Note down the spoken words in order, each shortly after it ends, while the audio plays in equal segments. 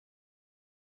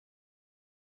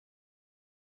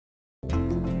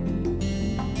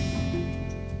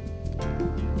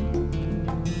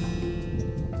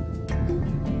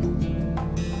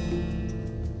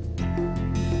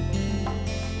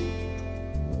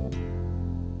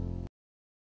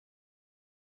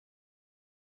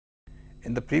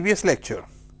In the previous lecture,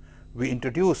 we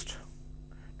introduced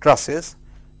trusses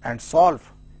and solved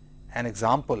an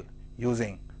example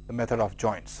using the method of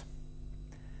joints.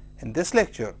 In this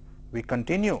lecture, we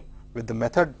continue with the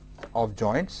method of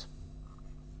joints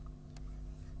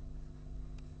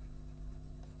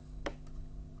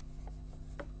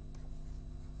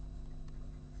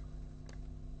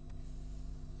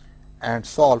and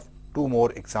solve two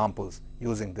more examples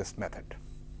using this method.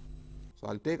 So,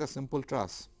 I will take a simple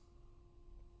truss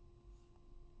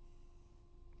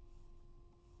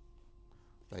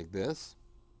like this,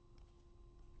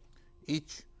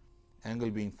 each angle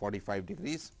being 45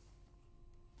 degrees.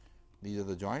 These are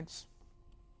the joints.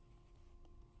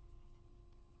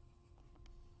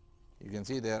 You can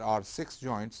see there are 6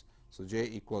 joints. So, j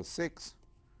equals 6,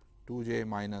 2j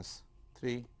minus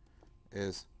 3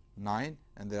 is 9,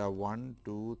 and there are 1,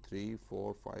 2, 3,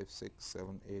 4, 5, 6,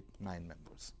 7, 8, 9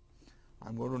 members. I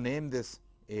am going to name this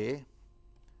A,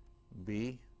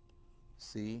 B,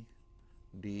 C,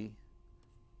 D,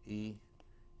 E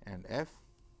and F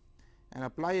and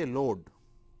apply a load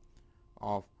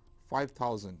of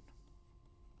 5000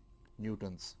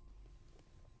 newtons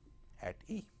at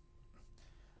E.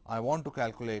 I want to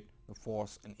calculate the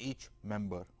force in each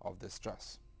member of this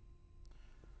truss.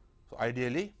 So,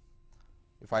 ideally,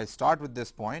 if I start with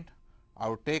this point, I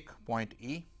would take point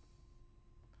E.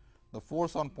 The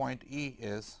force on point E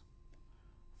is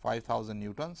 5000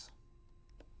 newtons,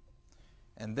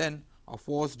 and then a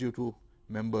force due to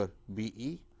member B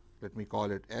E, let me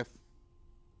call it F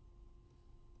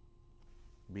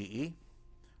B E,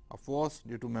 a force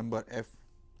due to member F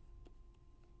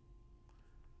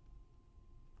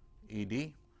E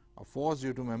D, a force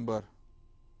due to member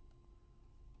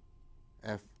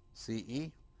F C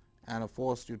E, and a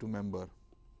force due to member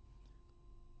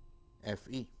F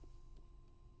E.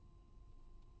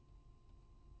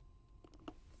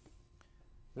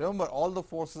 Remember, all the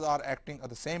forces are acting at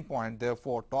the same point,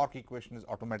 therefore, torque equation is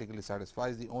automatically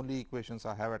satisfies. The only equations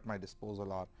I have at my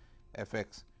disposal are F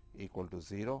x equal to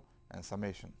 0 and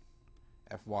summation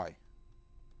F y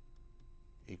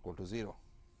equal to 0.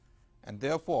 And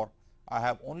therefore, I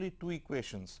have only two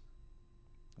equations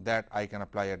that I can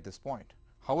apply at this point.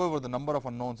 However, the number of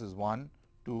unknowns is 1,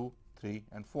 2, 3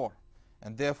 and 4,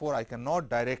 and therefore, I cannot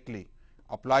directly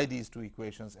apply these two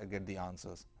equations and get the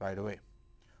answers right away.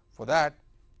 For that,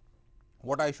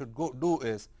 what I should do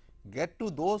is get to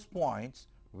those points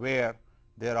where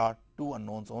there are two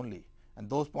unknowns only, and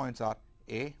those points are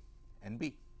A and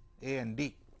B, A and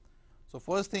D. So,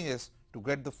 first thing is to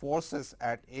get the forces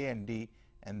at A and D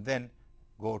and then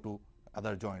go to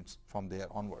other joints from there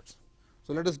onwards.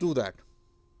 So, let us do that.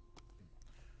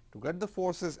 To get the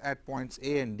forces at points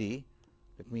A and D,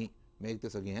 let me make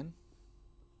this again.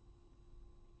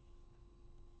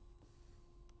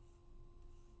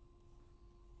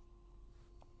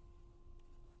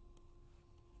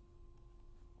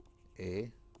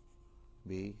 A,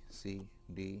 B, C,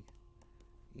 D,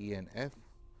 E and F.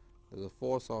 There is a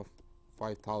force of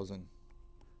 5000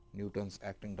 newtons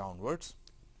acting downwards.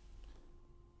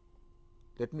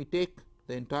 Let me take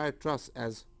the entire truss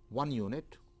as one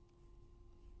unit.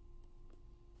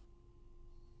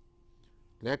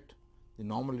 Let the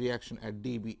normal reaction at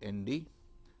D be N D,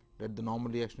 let the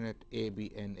normal reaction at A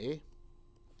be N A,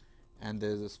 and there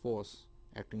is this force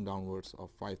acting downwards of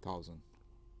 5000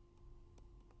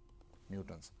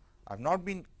 newtons. I have not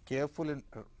been careful in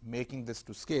making this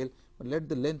to scale, but let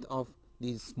the length of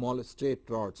these small straight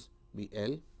rods be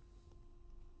L,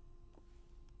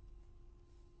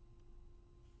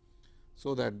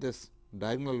 so that this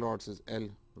diagonal rods is L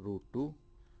root 2,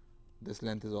 this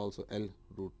length is also L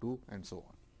root 2 and so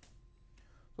on.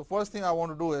 So, first thing I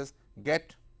want to do is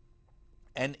get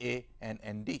N A and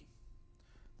N D.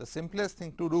 The simplest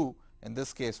thing to do in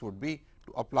this case would be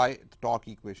to apply the torque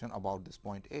equation about this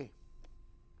point A.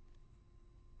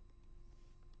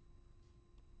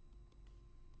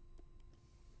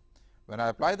 When I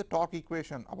apply the torque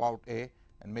equation about A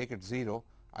and make it 0,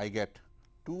 I get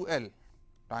 2 L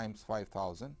times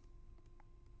 5000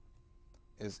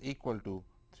 is equal to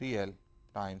 3 L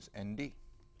times N D,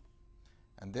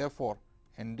 and therefore,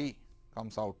 N D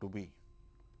comes out to be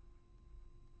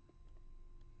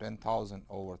 10,000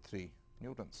 over 3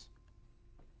 newtons.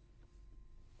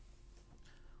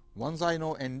 Once I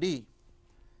know N D,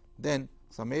 then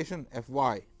summation F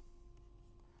y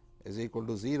is equal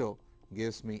to 0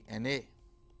 gives me N A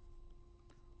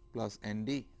plus N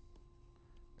D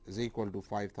is equal to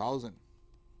 5000,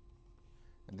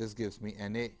 and this gives me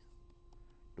N A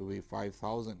to be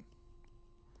 5000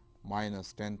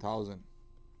 minus 10,000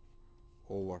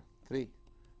 over 3,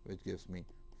 which gives me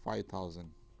 5000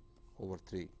 over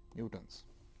 3 newtons.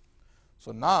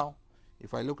 So, now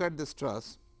if I look at this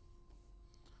truss,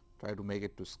 try to make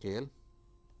it to scale.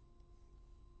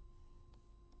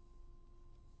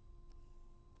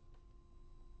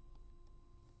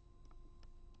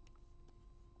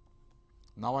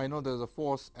 Now, I know there is a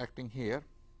force acting here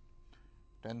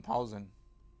 10,000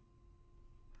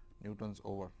 newtons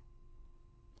over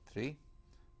 3.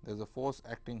 There is a force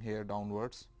acting here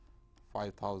downwards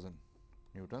 5,000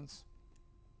 newtons.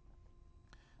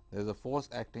 There is a force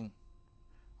acting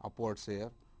upwards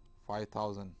here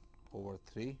 5,000 over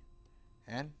 3,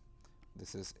 and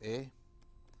this is A,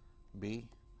 B,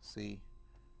 C,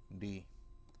 D,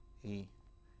 E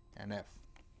and F.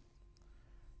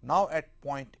 Now, at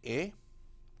point A,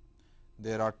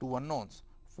 there are two unknowns,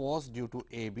 force due to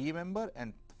AB member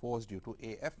and force due to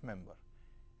AF member,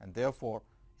 and therefore,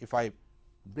 if I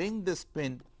bring this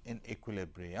pin in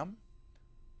equilibrium,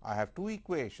 I have two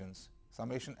equations,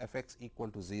 summation f x equal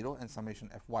to 0 and summation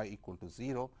f y equal to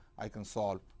 0. I can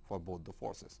solve for both the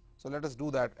forces. So, let us do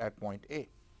that at point A.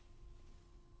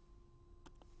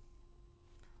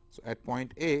 So, at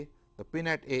point A, the pin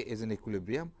at A is in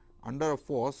equilibrium under a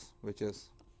force which is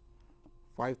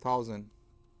 5,000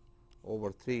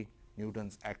 over 3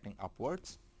 newtons acting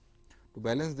upwards. To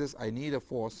balance this, I need a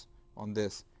force on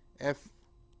this F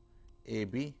A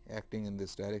B acting in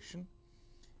this direction,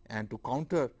 and to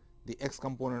counter the x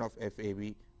component of F A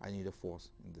B, I need a force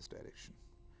in this direction,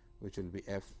 which will be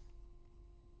F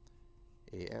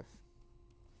A F.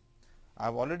 I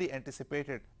have already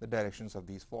anticipated the directions of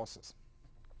these forces.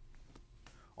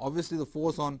 Obviously, the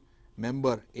force on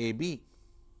member A B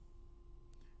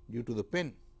due to the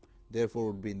pin, therefore,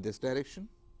 would be in this direction.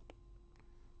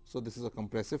 So, this is a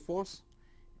compressive force,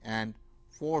 and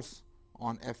force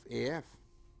on F A F,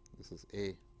 this is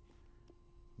A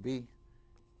B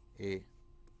A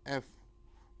F,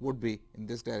 would be in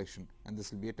this direction, and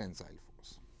this will be a tensile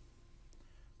force.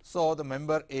 So, the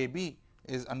member A B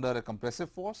is under a compressive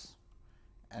force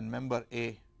and member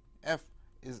A F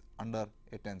is under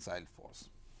a tensile force.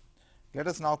 Let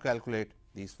us now calculate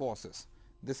these forces.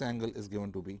 This angle is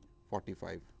given to be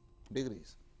 45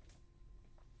 degrees.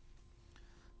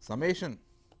 Summation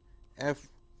F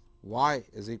y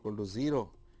is equal to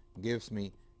 0 gives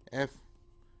me F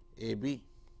A B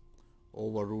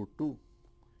over root 2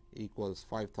 equals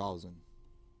 5,000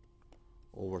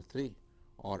 over 3,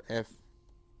 or F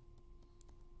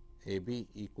A B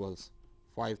equals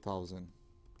 5,000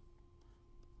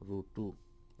 root 2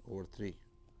 over 3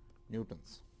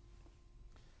 newtons.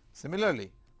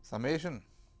 Similarly, summation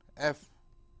F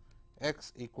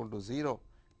x equal to 0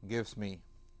 gives me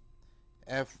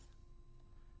F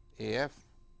A F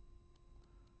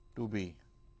to be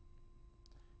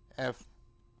F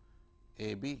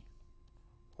A B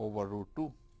over root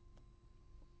 2,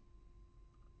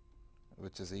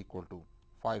 which is equal to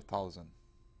 5,000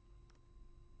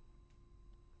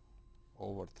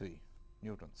 over 3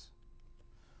 newtons.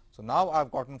 So, now I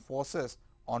have gotten forces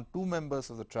on two members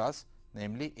of the truss,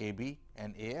 namely A B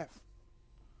and A F.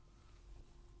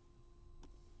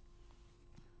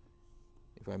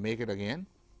 If I make it again,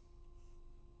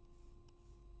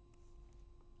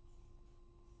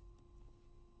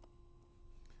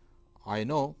 I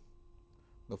know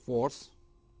the force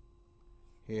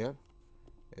here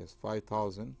is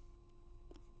 5,000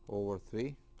 over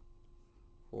 3,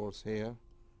 force here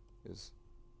is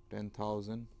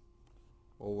 10,000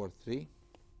 over 3,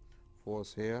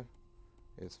 force here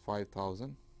is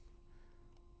 5,000.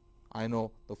 I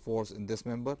know the force in this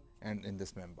member and in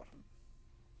this member.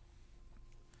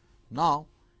 Now,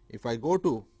 if I go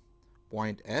to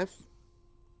point F,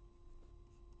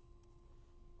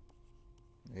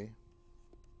 A,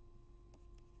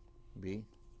 B,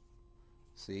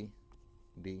 C,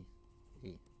 D,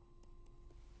 E,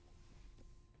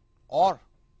 or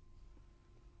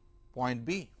point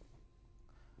B,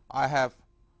 I have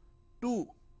two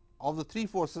of the three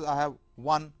forces, I have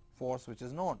one force which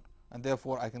is known, and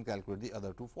therefore, I can calculate the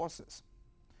other two forces.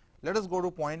 Let us go to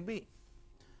point B.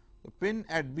 The pin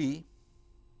at B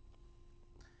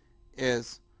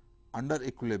is under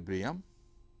equilibrium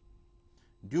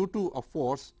due to a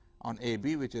force on A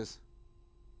B which is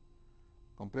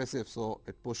compressive. So,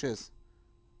 it pushes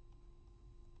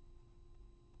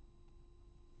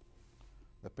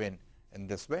the pin in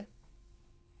this way.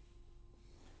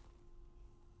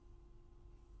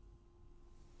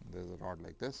 There is a rod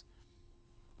like this.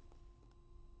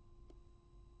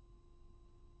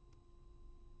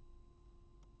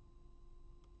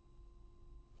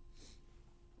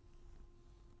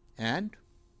 And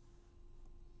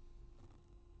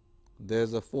there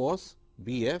is a force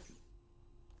B F,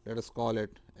 let us call it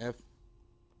F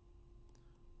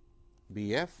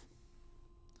B F.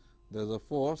 there is a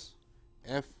force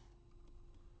F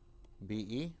B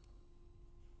E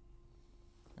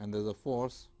and there is a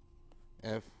force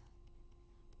F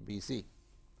B C.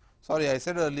 Sorry, I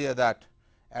said earlier that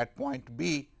at point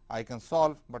B I can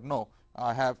solve, but no,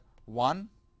 I have one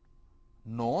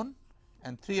known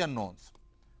and three unknowns.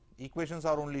 Equations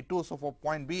are only two, so for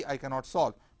point B I cannot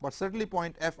solve, but certainly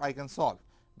point F I can solve,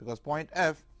 because point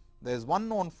F there is one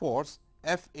known force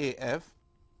FAF,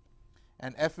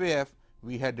 and FAF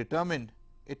we had determined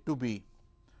it to be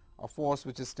a force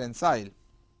which is tensile,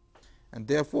 and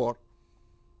therefore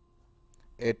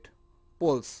it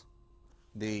pulls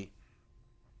the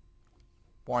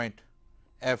point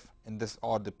F in this,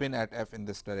 or the pin at F in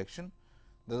this direction.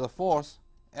 There is a force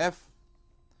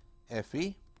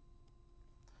FE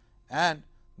and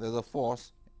there is a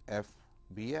force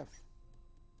FBF.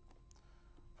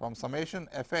 From summation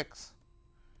Fx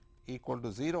equal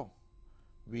to 0,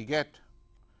 we get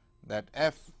that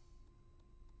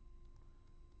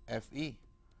FE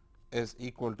is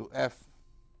equal to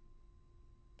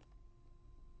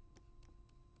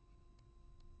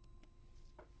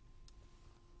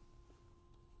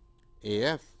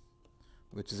FAF,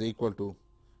 which is equal to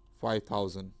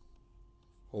 5000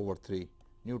 over 3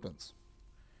 newtons.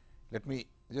 Let me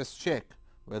just check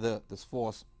whether this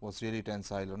force was really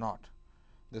tensile or not.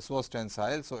 This was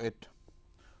tensile, so it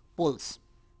pulls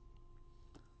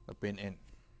the pin in.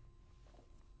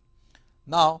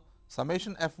 Now,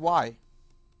 summation Fy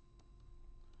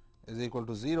is equal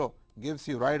to 0 gives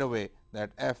you right away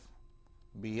that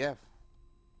FBF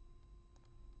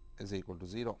is equal to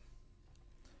 0.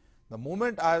 The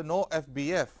moment I know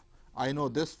FBF, I know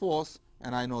this force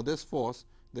and I know this force.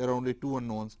 There are only two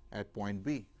unknowns at point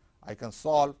B. I can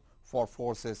solve for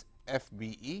forces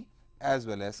FBE as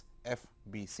well as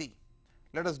FBC.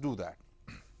 Let us do that.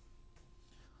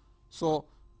 So,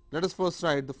 let us first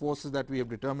write the forces that we have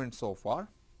determined so far.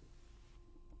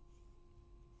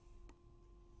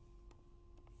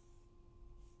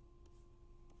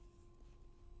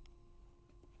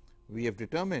 We have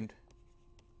determined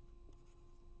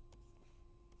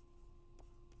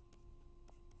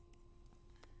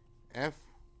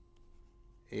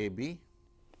FAB,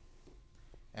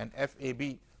 and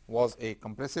FAB was a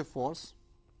compressive force,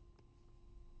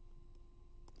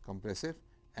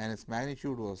 and its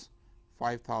magnitude was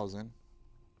 5000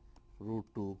 root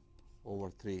 2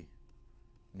 over 3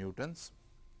 newtons.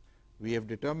 We have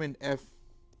determined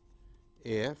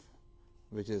FAF,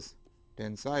 which is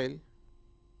tensile,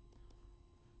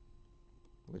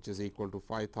 which is equal to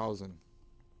 5000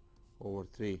 over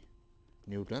 3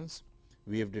 newtons.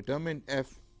 We have determined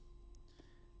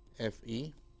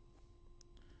FE,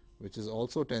 which is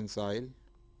also tensile,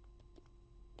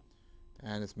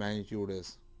 and its magnitude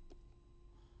is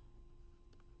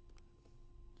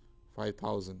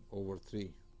 5000 over 3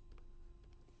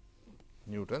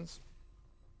 newtons.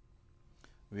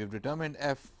 We have determined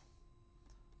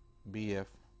FBF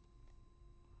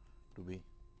to be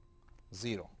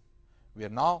 0. We are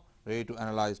now ready to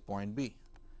analyze point B.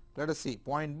 Let us see,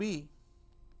 point B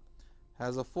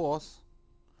has a force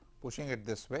pushing it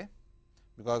this way,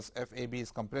 because FAB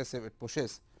is compressive, it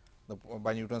pushes the,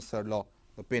 by Newton's third law,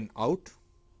 the pin out.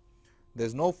 There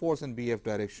is no force in BF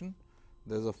direction.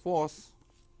 There is a force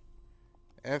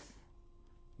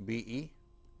FBE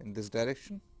in this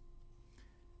direction,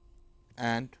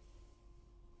 and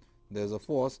there is a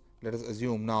force, let us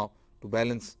assume now, to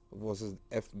balance forces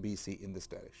FBC in this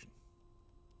direction.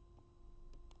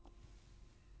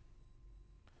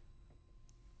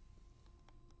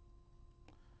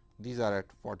 These are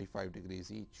at 45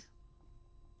 degrees each.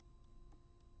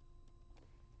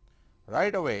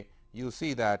 Right away you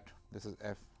see that this is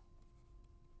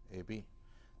FAB,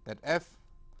 that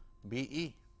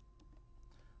FBE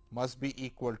must be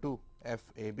equal to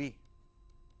FAB.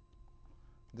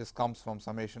 This comes from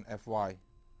summation Fy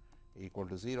equal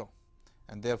to 0,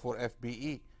 and therefore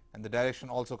FBE, and the direction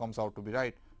also comes out to be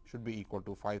right, should be equal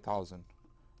to 5000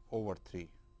 over 3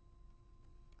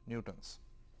 newtons.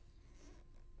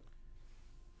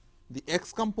 The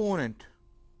x component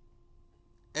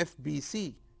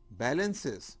FBC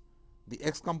balances the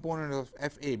x component of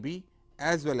FAB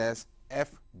as well as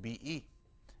FBE,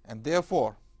 and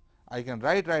therefore, I can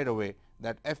write right away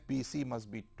that FBC must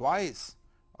be twice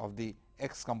of the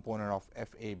x component of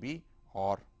FAB,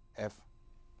 or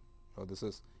so this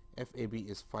is FAB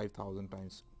is 5000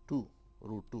 times 2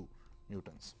 root 2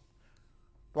 newtons,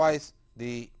 twice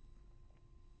the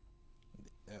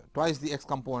x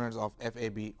components of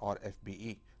FAB or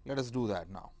FBE. Let us do that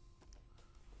now.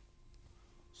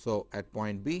 So, at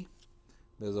point B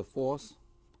there is a force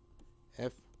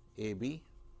FAB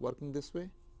working this way,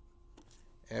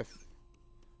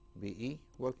 FBE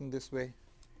working this way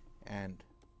and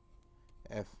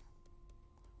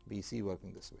FBC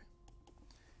working this way.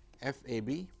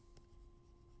 FAB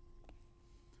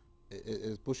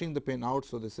is pushing the pin out,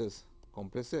 so this is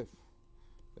compressive,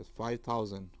 is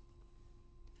 5000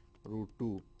 root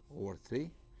 2 over 3.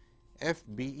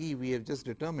 FBE we have just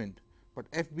determined,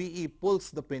 but FBE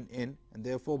pulls the pin in, and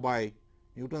therefore, by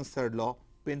Newton's third law,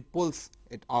 pin pulls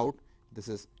it out. This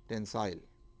is tensile,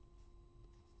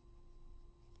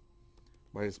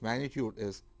 but its magnitude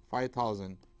is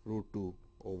 5000 root 2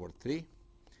 over 3.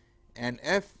 And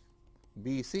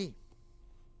FBC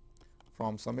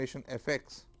from summation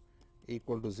Fx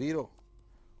equal to 0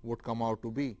 would come out to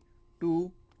be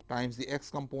 2 times the x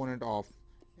component of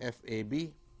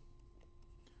FAB,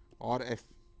 or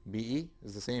FBE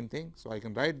is the same thing. So, I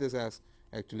can write this as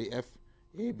actually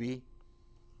FAB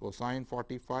cosine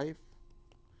 45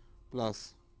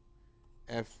 plus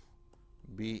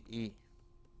FBE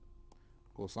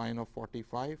cosine of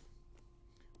 45,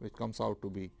 which comes out to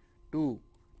be 2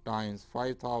 times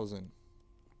 5000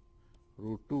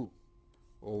 root 2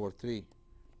 over 3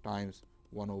 times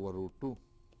 1 over root 2,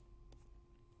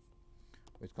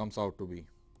 which comes out to be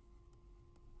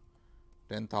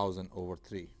 10,000 over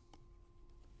 3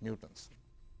 newtons.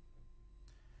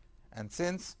 And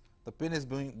since the pin is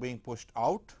being pushed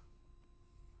out,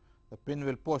 the pin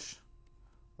will push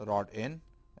the rod in,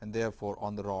 and therefore,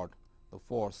 on the rod the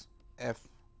force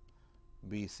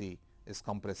FBC is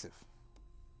compressive,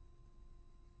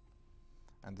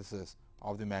 and this is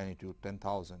of the magnitude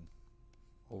 10,000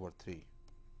 over 3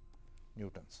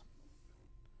 newtons.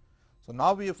 So,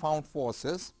 now we have found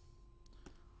forces.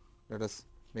 Let us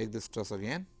make this truss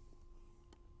again.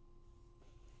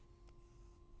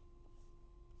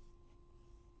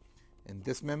 In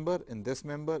this member, in this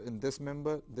member, in this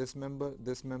member, this member,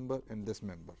 this member, and this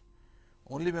member.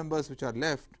 Only members which are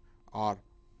left are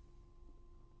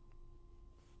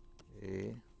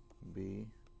A, B,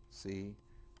 C,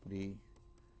 D,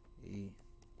 E,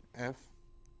 F.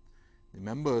 The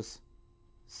members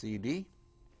CD,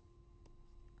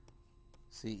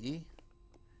 CE,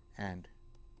 and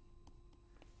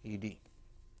ED.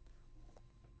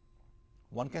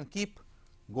 One can keep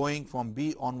going from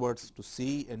B onwards to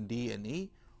C and D and E,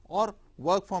 or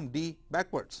work from D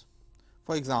backwards.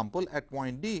 For example, at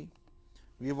point D,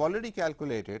 we have already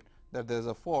calculated that there is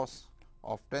a force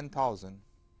of 10,000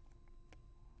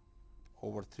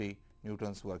 over 3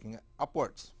 newtons working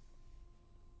upwards.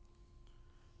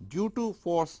 Due to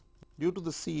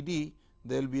the CD,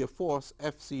 there will be a force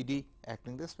FCD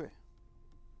acting this way.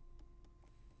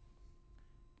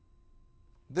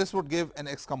 This would give an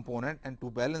x component, and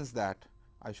to balance that,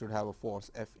 I should have a force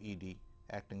FED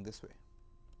acting this way.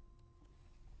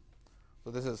 So,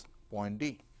 this is point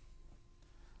D.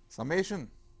 Summation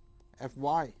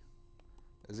Fy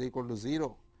is equal to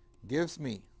 0 gives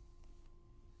me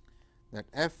that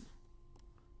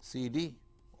FCD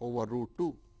over root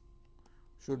 2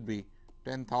 should be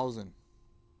 10,000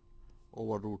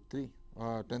 over root 3,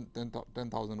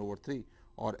 10,000 over 3,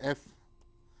 or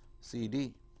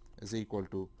FCD is equal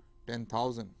to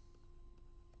 10,000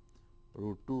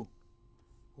 root 2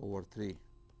 over 3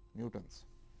 newtons.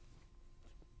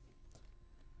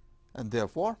 And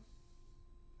therefore,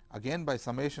 again by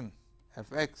summation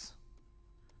Fx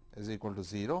is equal to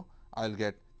 0, I will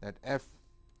get that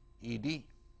FED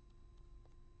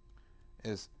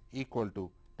is equal to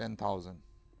 10,000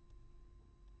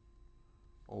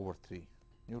 over 3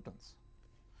 newtons.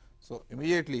 So,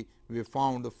 immediately we have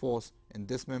found the force in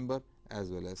this member as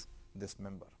well as this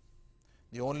member.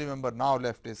 The only member now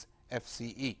left is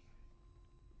FCE.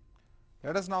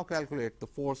 Let us now calculate the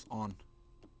force on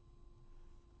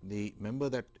the member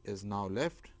that is now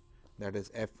left, that is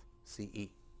FCE.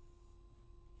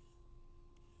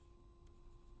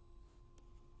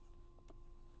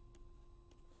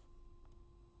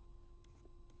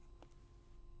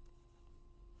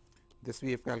 This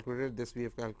we have calculated, this we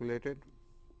have calculated.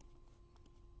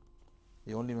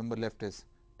 The only member left is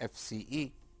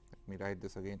FCE. Let me write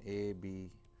this again: A,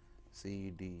 B,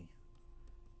 C, D,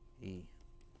 E,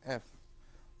 F.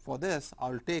 For this, I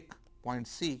will take point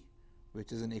C,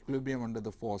 which is in equilibrium under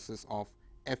the forces of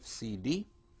FCD.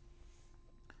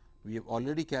 We have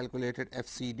already calculated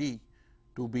FCD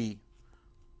to be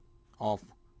of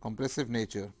compressive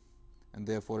nature, and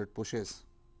therefore, it pushes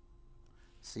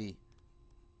C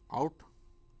out.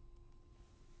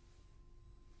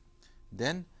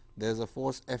 Then there is a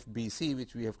force FBC,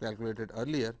 which we have calculated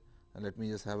earlier, and let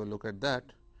me just have a look at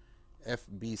that.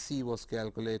 FBC was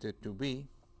calculated to be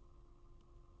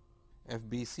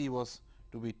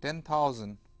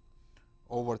 10,000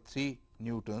 over 3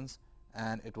 newtons,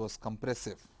 and it was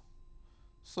compressive.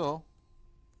 So,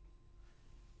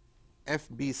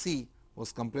 FBC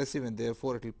was compressive and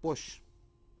therefore, it will push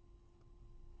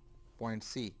point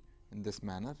C in this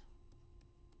manner.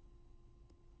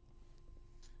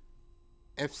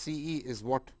 FCE is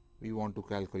what we want to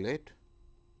calculate,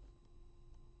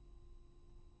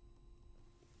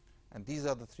 and these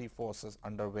are the three forces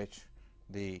under which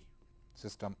the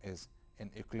system is in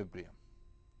equilibrium.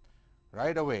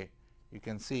 Right away, you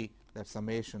can see that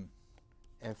summation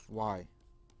Fy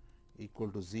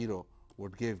equal to 0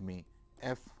 would give me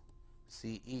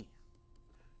FCE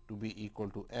to be equal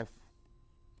to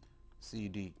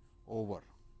FCD over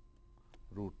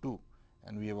root 2,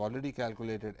 and we have already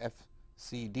calculated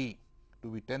FCD to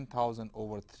be 10,000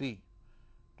 over 3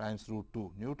 times root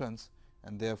 2 newtons,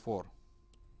 and therefore,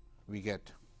 we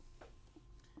get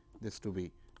this to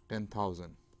be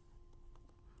 10,000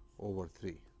 over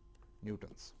 3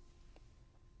 newtons.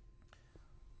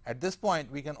 At this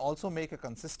point, we can also make a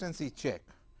consistency check,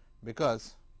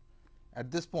 because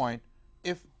at this point,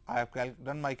 if I have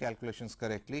done my calculations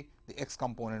correctly, the x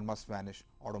component must vanish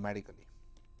automatically.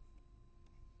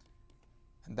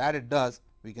 And that it does,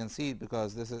 we can see,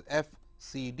 because this is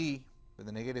FCD with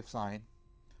a negative sign,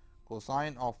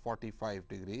 cosine of 45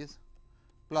 degrees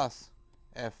plus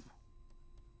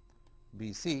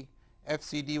FBC.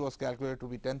 FCD was calculated to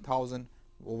be 10,000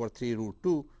 over 3 root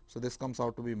 2. So, this comes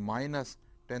out to be minus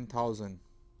 10,000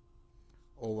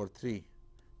 over 3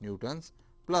 newtons,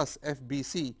 plus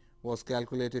FBC was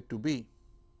calculated to be,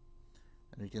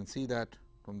 and we can see that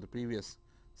from the previous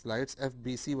slides,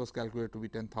 FBC was calculated to be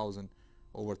 10,000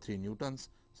 over 3 newtons.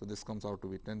 So, this comes out to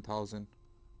be 10,000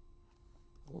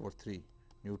 over 3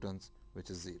 newtons, which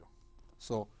is 0.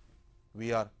 So,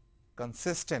 we are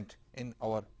consistent in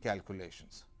our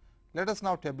calculations. Let us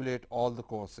now tabulate all the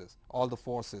forces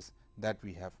that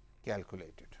we have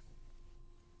calculated.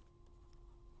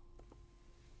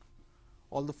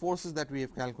 All the forces that we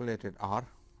have calculated are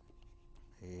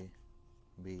A,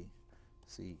 B,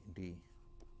 C, D,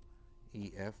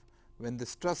 E, F. When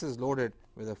this truss is loaded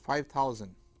with a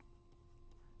 5,000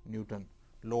 Newton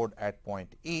load at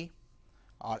point E,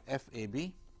 are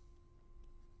FAB,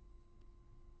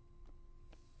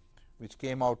 which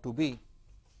came out to be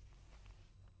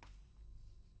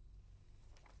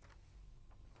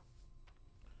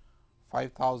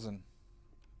 5,000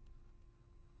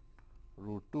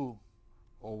 root 2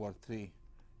 over 3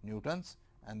 newtons,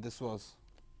 and this was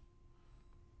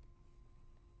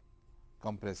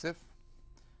compressive.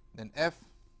 Then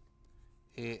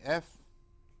FAF,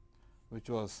 which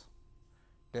was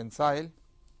tensile,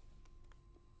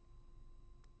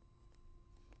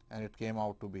 and it came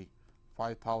out to be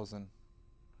 5,000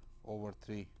 over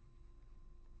 3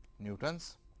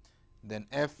 newtons. Then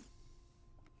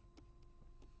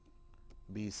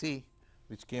FBC,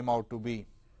 which came out to be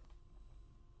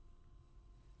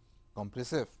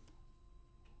compressive,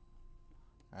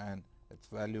 and its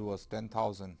value was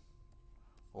 10,000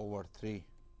 over 3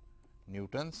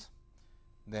 newtons.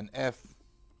 Then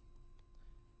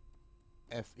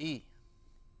FE,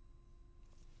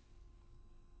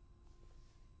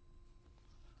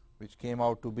 which came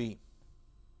out to be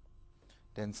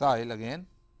tensile again,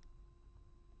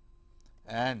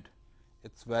 and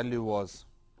its value was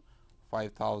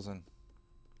 5,000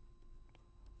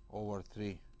 over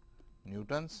 3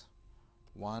 newtons.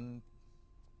 1,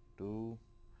 2,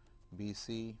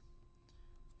 BC,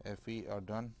 FE are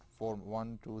done, 4,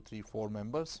 1, 2, 3, 4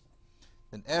 members.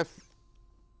 Then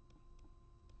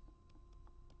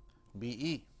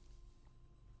FBE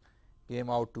came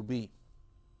out to be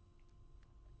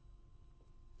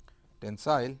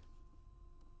tensile,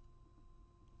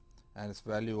 and its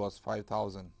value was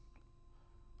 5,000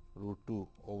 root 2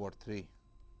 over 3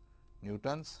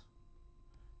 newtons.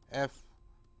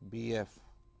 FBF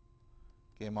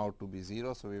came out to be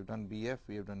 0. So, we have done BF,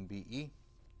 we have done BE.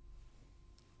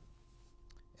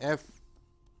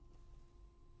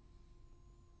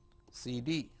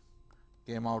 FCD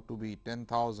came out to be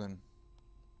 10,000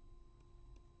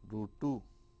 root 2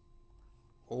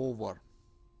 over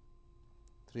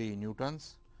 3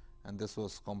 newtons, and this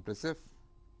was compressive.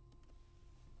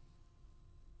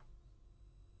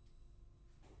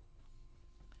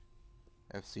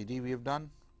 FCD we have done.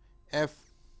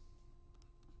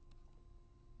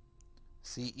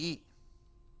 FCE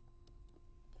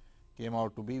came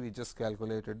out to be, we just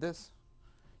calculated this,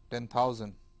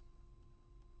 10,000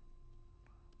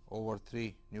 over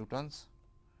 3 newtons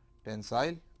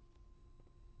tensile,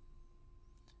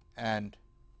 and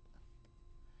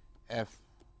FED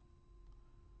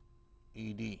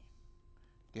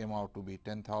came out to be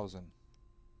 10,000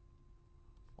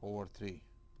 over 3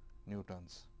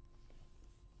 newtons.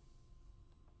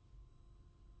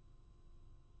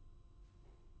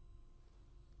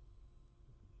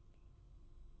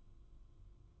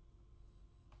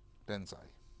 tensile.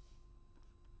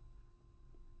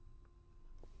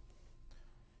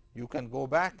 You can go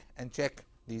back and check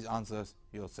these answers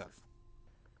yourself.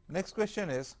 Next question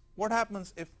is, what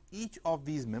happens if each of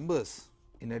these members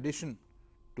in addition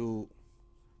to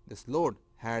this load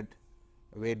had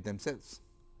weight themselves?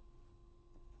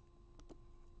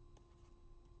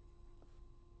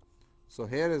 So,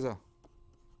 here is a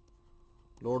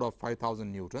load of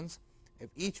 5000 newtons. If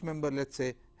each member, let us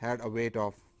say, had a weight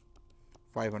of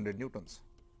 500 newtons.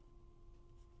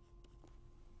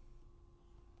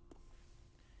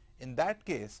 In that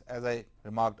case, as I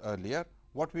remarked earlier,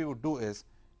 what we would do is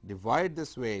divide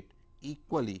this weight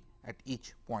equally at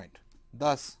each point.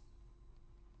 Thus,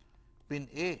 pin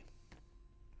A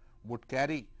would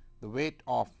carry the weight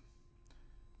of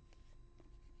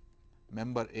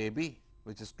member AB,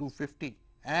 which is 250,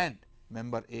 and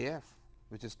member AF,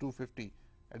 which is 250,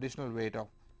 additional weight of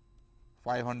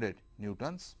 500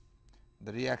 newtons.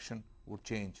 The reaction would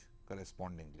change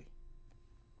correspondingly.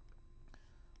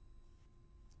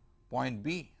 Point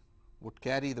B would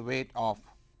carry the weight of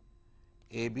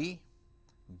AB,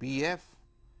 BF,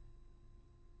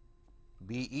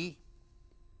 BE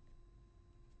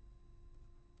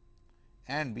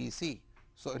and BC.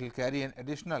 So, it will carry an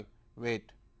additional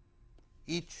weight,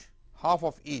 each half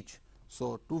of each.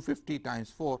 So, 250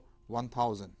 times 4,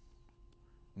 1000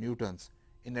 newtons,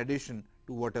 in addition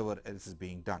to whatever else is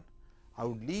being done. I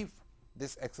would leave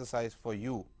this exercise for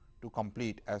you to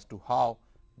complete as to how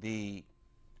the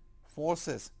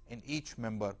forces in each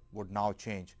member would now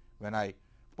change when I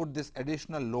put this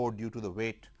additional load due to the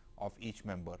weight of each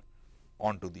member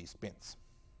onto these pins.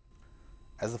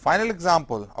 As the final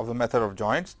example of the method of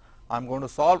joints, I am going to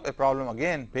solve a problem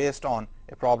again based on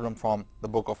a problem from the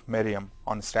book of Merriam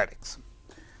on statics.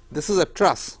 This is a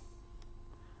truss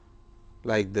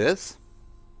like this,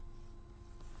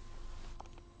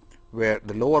 where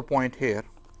the lower point here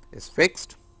is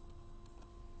fixed.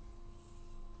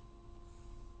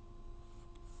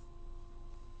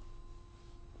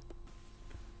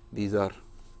 These are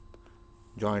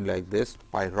joined like this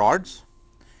by rods,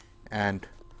 and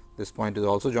this point is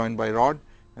also joined by rod,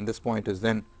 and this point is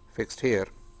then fixed here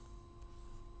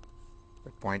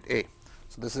at point A.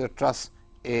 So, this is a truss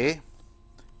A,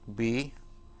 B,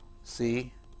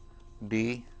 C,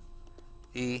 D,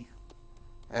 E,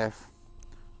 F,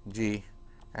 G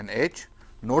and H.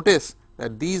 Notice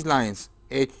that these lines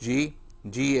HG,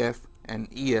 GF and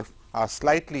EF are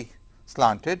slightly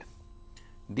slanted.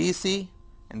 DC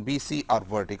and BC are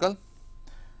vertical.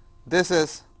 This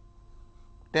is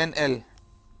 10 L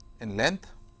in length.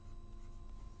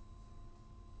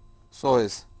 So,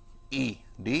 is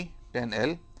ED 10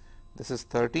 L. This is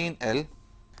 13 L.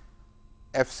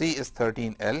 FC is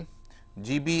 13 L.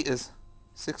 GB is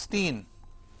 16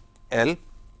 L,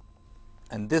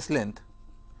 and this length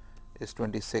is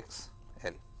 26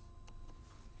 L.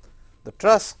 The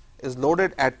truss is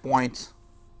loaded at points.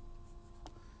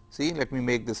 See, let me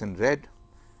make this in red,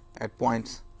 at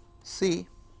points C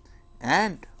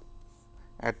and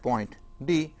at point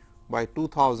D by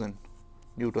 2000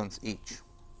 newtons each.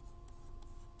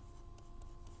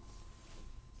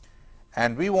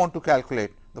 And we want to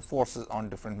calculate the forces on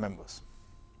different members.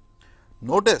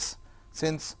 Notice,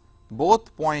 since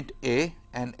both point A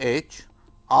and H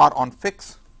are on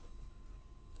fixed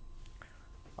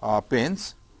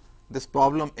pins, this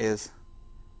problem is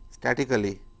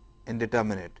statically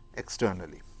indeterminate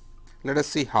externally. Let us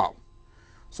see how.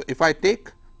 So, if I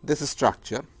take this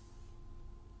structure,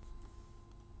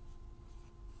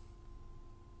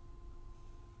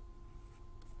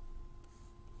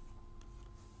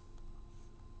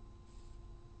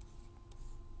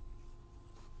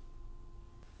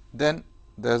 then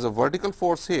there is a vertical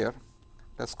force here,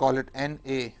 let us call it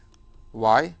NAY,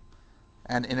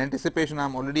 and in anticipation I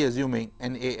am already assuming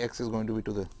NAX is going to be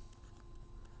to the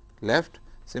left.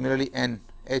 Similarly,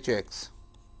 NHX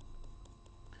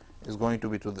is going to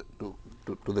be to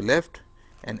the left,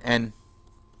 and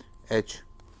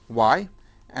NHY,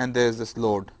 and there is this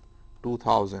load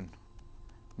 2000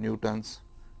 newtons,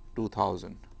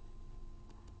 2000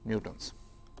 newtons.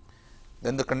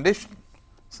 Then the condition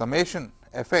summation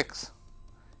Fx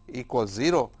equals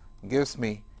 0 gives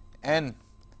me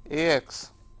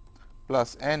NAX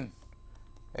plus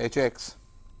NHX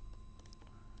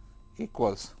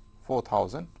equals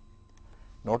 4000.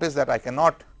 Notice that I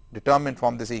cannot determine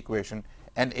from this equation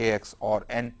NAX or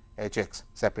NHX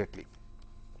separately.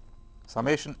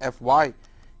 Summation Fy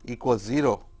equals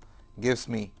 0 gives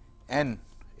me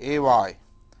NAY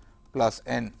plus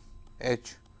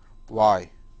NHY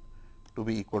to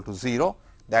be equal to 0.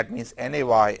 That means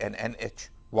NAY and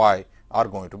NHY are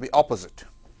going to be opposite.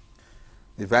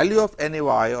 The value of Nay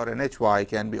or Nhy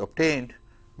can be obtained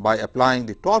by applying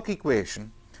the torque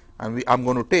equation, and I am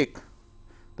going to take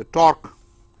the torque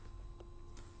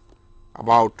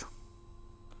about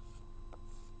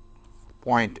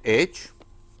point H,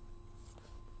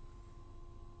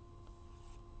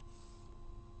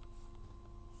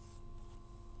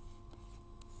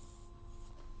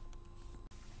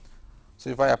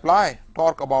 so if I apply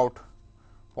torque about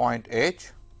point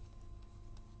H,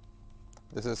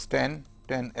 this is 10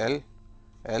 L,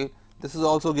 this is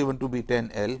also given to be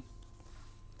 10 L.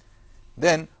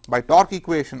 Then by torque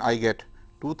equation I get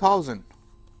 2000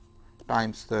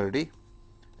 times 30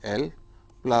 L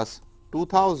plus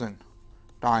 2000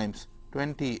 times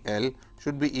 20 L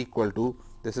should be equal to,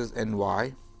 this is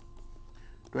Ny,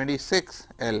 26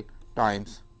 L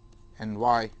times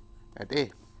Ny at A,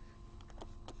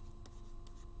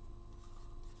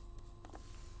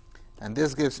 and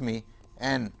this gives me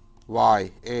Nya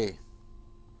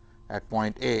at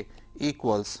point A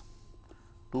equals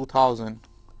 2000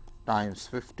 times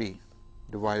 50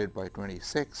 divided by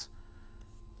 26,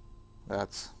 that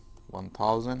is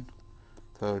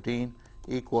 1013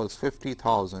 equals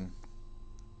 50,000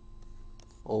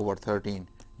 over 13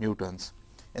 newtons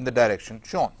in the direction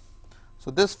shown.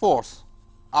 So, this force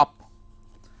up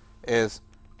is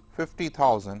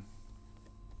 50,000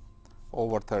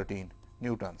 over 13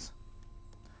 newtons,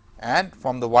 and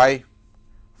from the Y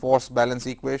force balance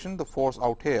equation, the force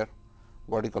out here,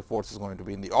 vertical force, is going to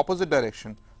be in the opposite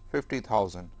direction,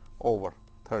 50,000 over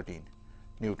 13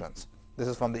 newtons. This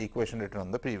is from the equation written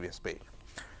on the previous page.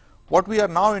 What we are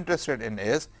now interested in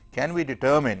is, can we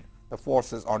determine the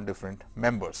forces on different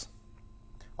members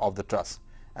of the truss,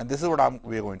 and this is what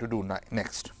we are going to do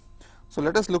next. So,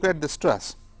 let us look at this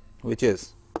truss, which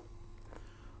is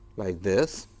like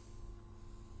this.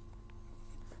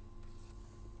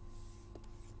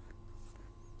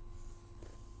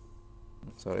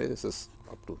 Sorry, this is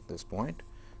up to this point,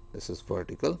 this is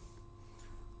vertical,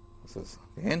 this is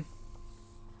again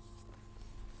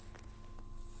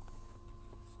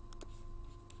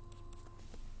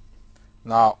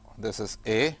now this is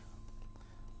A,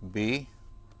 B,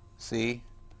 C,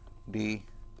 D,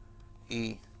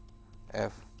 E,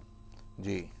 F,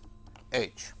 G,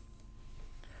 H.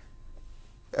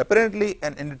 Apparently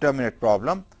an indeterminate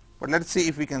problem, but let us see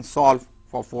if we can solve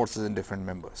for forces in different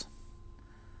members.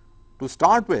 To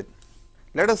start with,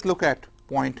 let us look at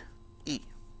point E,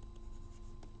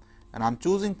 and I am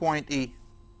choosing point E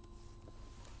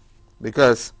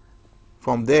because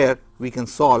from there we can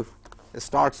start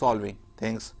solving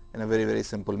things in a very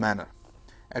simple manner.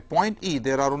 At point E,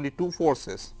 there are only two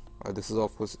forces. This is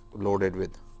of course loaded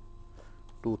with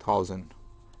 2000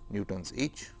 newtons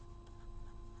each.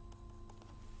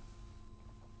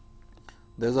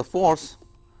 There is a force,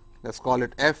 let us call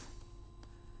it F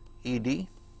ED,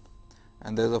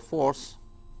 and there is a force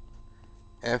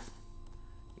F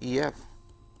EF.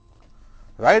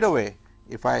 Right away,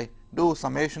 if I do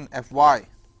summation Fy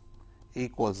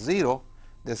equals 0,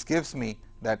 this gives me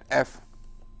that F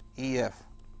EF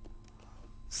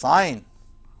sine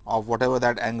of whatever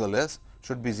that angle is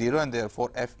should be 0, and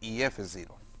therefore FEF is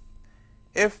 0.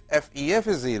 If FEF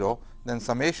is 0, then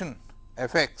summation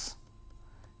Fx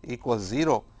equals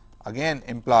 0 again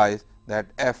implies that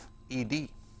FED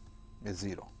is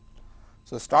 0.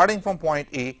 So, starting from point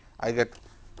E, I get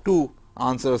two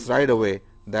answers right away,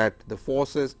 that the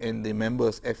forces in the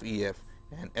members FEF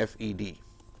and FED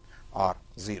are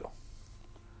 0.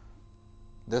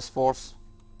 This force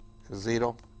is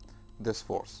 0, this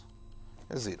force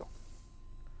is 0.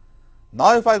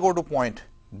 Now, if I go to point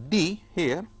D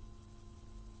here,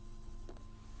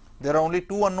 there are only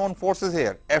two unknown forces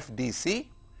here, FDC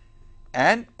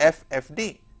and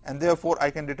FFD, and therefore,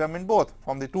 I can determine both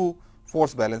from the two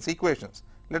force balance equations.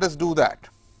 Let us do that.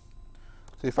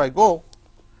 So, if I go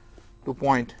to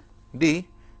point D,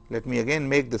 let me again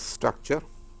make this structure.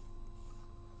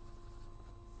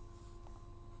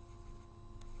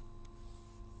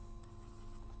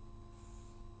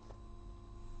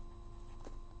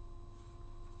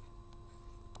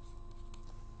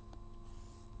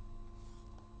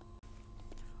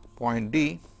 Point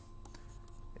D,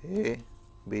 A,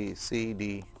 B, C,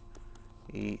 D,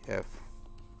 E, F,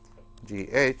 G,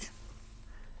 H.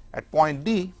 At point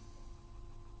D,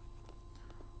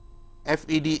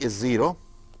 FED is 0,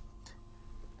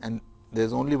 and there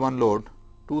is only one load,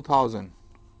 2000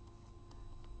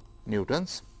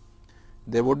 newtons.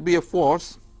 There would be a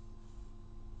force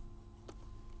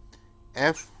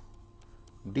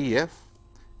FDF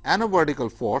and a vertical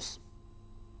force,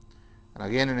 and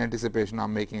again in anticipation I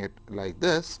am making it like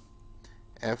this,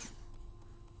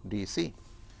 FDC.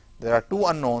 there are two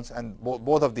unknowns, and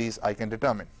both of these I can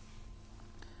determine.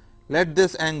 Let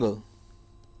this angle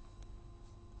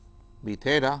be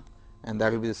theta, and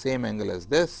that will be the same angle as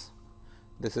this.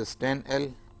 This is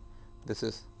 10L, this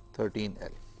is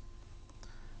 13L.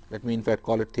 Let me in fact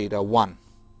call it theta 1,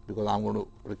 because I am going to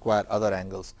require other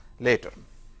angles later.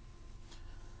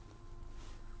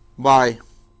 By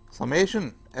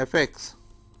summation fx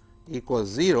equals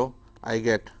 0, I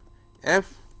get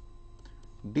f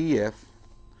df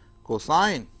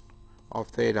cosine of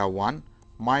theta 1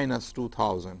 minus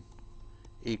 2000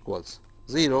 equals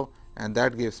 0, and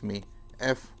that gives me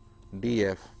f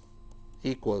df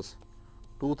equals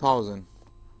 2000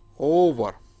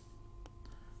 over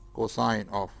cosine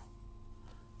of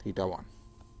theta 1.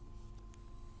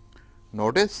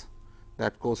 Notice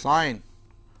that cosine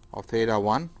of theta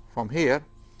 1 from here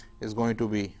is going to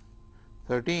be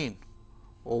 13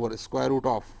 over square root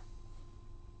of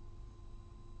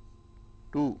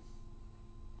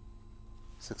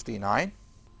 269,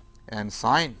 and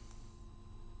sine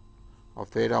of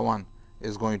theta 1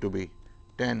 is going to be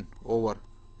 10 over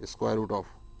square root of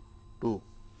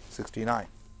 269.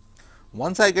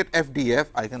 Once I get f df,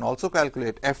 I can also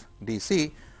calculate f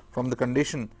dc from the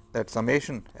condition that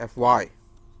summation fy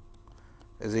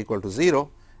is equal to 0,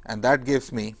 and that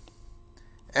gives me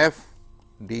f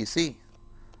dc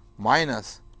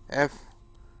minus f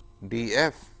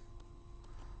df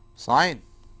sine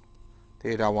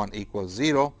theta 1 equals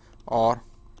 0, or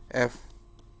f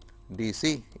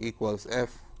dc equals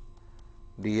f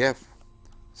df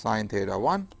sine theta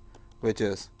 1, which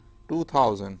is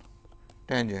 2000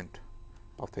 tangent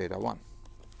of theta 1.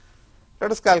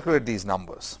 Let us calculate these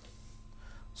numbers.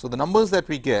 So, the numbers that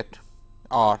we get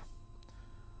are,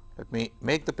 let me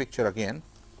make the picture again.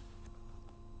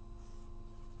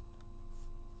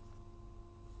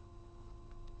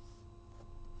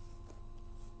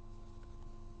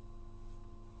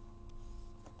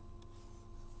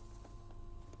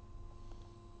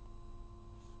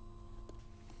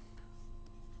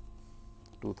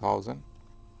 Two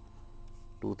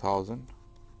thousand,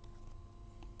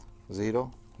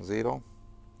 0, 0,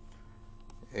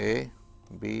 A,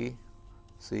 B,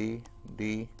 C,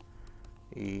 D,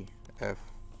 E, F,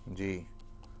 G,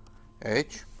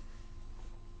 H.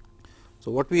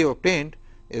 So, what we have obtained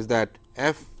is that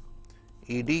F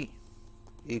E D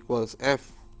equals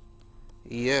F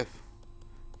E F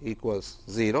equals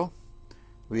 0.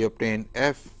 We obtained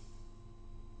F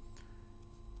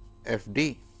F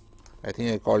D. I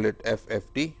think I called it F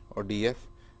F D or D F.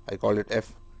 I called it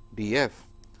F D F.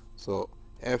 So,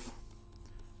 f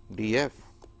df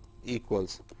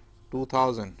equals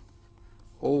 2000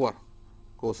 over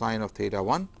cosine of theta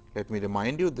 1. Let me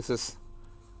remind you, this is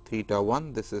theta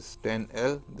 1, this is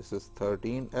 10L, this is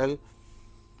 13L.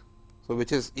 So,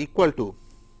 which is equal to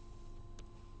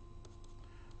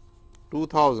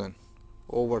 2000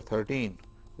 over 13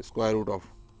 square root of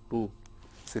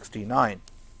 269,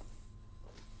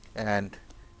 and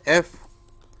f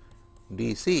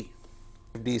dc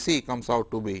comes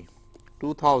out to be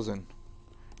 2000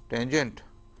 tangent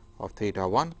of theta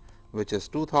 1, which is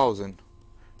 2000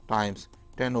 times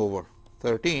 10 over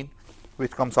 13,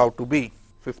 which comes out to be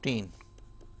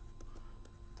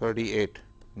 1538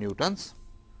 newtons.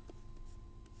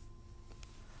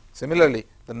 Similarly,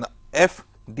 the f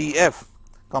df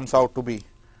comes out to be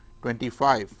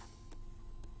 23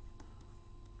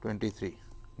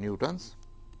 newtons.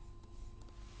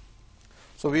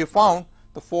 So, we have found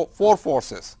the four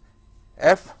forces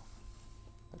F,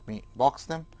 let me box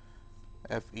them,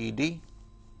 F E D,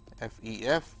 F E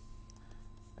F,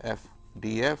 F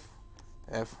D F,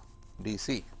 F D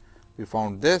C. We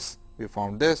found this, we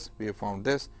found this, we have found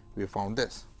this, we have found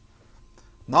this.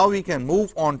 Now, we can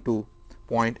move on to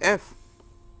point F,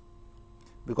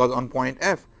 because on point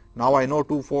F now I know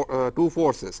two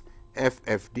forces F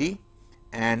F D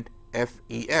and F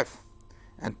E F,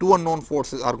 and two unknown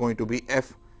forces are going to be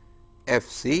F F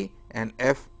C and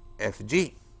F F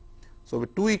G. So,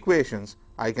 with two equations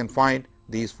I can find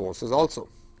these forces also.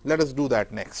 Let us do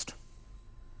that next.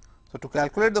 So, to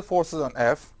calculate the forces on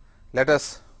F, let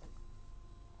us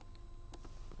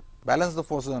balance the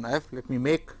forces on F. Let me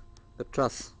make the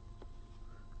truss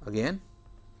again.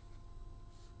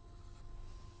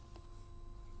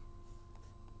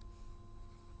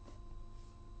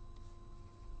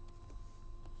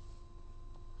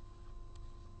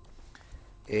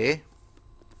 A,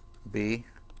 B,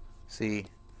 C,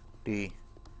 D,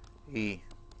 E,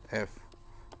 F,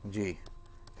 G,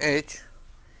 H,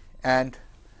 and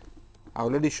I have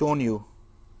already shown you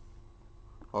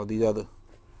how these are the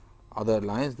other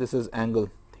lines. This is angle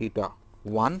theta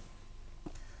 1.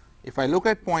 If I look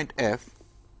at point F,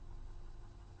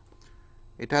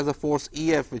 it has a force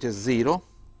EF which is 0,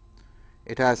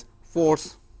 it has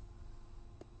force,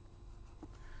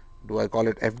 do I call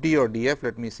it FD or DF?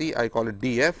 Let me see, I call it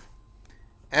DF,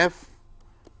 F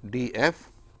DF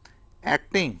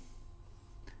acting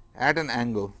at an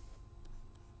angle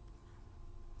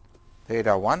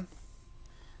theta 1.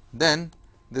 Then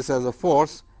this has a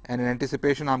force, and in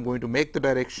anticipation I am going to make the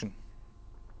direction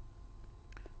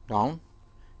down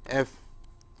F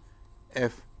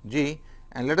F G,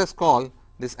 and let us call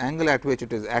this angle at which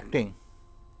it is acting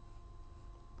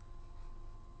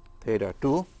theta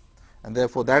 2, and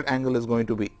therefore, that angle is going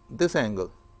to be this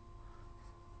angle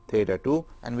theta 2,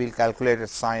 and we will calculate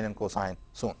its sine and cosine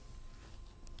soon.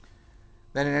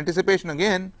 Then in anticipation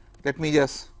again, let me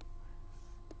just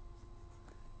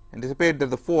anticipate that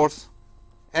the force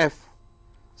F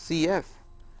CF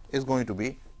is going to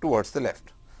be towards the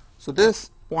left. So, this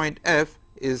point F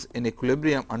is in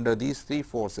equilibrium under these three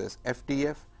forces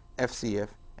FDF, FCF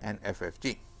and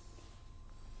FFG.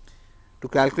 To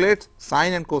calculate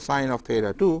sine and cosine of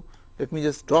theta 2, let me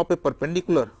just drop a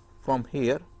perpendicular from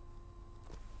here.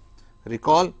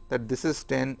 Recall that this is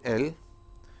 10 L,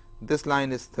 this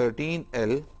line is 13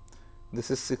 L, this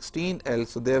is 16 L.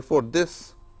 So, therefore,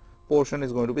 this portion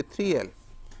is going to be 3 L,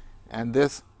 and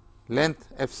this length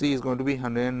F C is going to be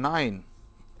 109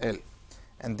 L,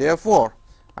 and therefore,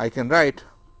 I can write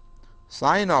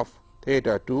sine of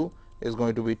theta 2 is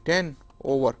going to be 10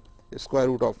 over the square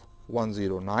root of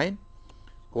 109,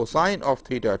 cosine of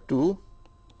theta 2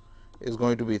 is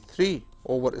going to be 3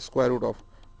 over square root of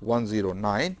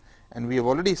 109, and we have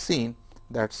already seen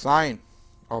that sine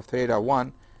of theta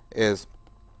 1 is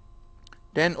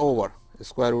 10 over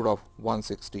square root of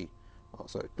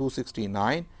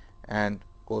 269, and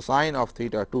cosine of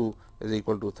theta 2 is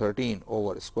equal to 13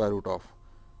 over square root of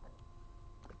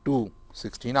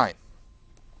 269.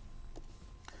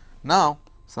 Now,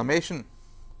 summation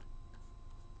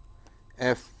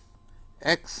f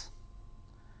x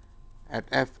at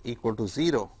f equal to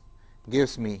 0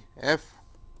 gives me f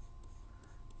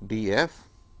df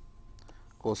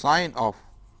cosine of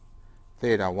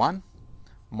theta 1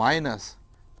 minus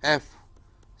f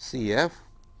CF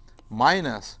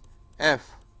minus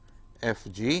f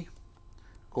FG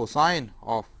cosine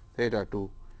of theta 2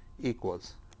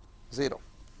 equals 0.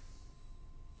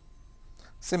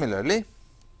 Similarly,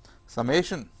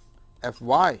 summation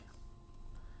Fy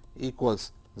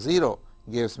equals 0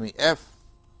 gives me f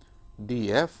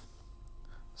df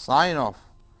sine of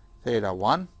theta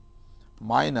 1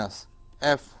 minus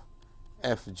f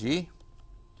Fg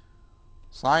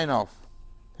sine of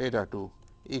theta 2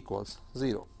 equals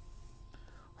 0.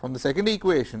 From the second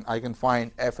equation, I can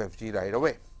find f Fg right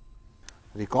away.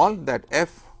 Recall that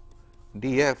f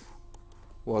df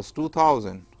was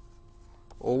 2000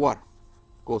 over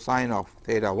cosine of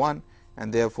theta 1,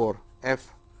 and therefore,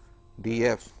 f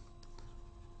df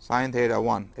sine theta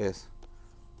 1 is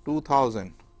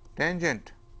 2000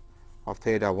 tangent of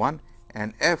theta 1,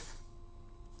 and f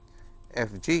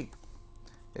Fg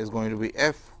is going to be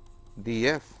f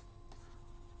df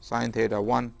sine theta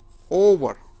 1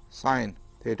 over sine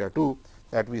theta 2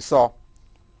 that we saw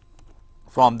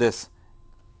from this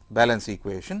balance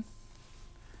equation,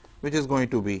 which is going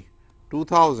to be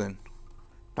 2000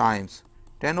 times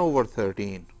 10 over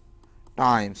 13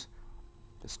 times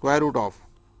the square root of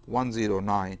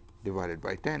 109 divided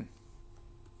by 10,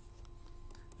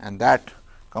 and that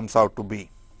comes out to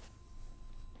be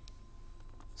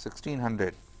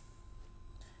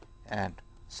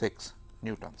 1606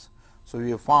 newtons. So, we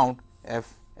have found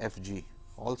f Fg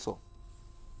also.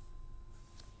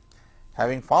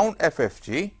 Having found f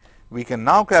Fg, we can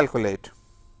now calculate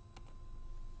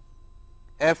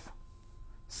f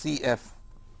Cf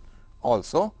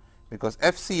also, because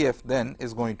f Cf then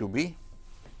is going to be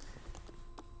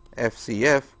f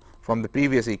Cf from the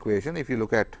previous equation. If you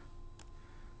look at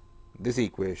this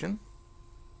equation,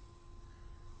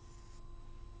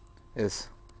 is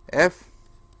f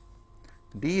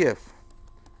df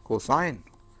cosine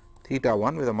theta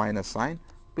 1 with a minus sign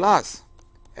plus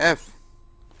f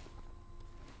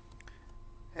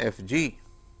Fg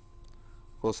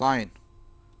cosine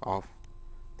of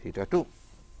theta 2.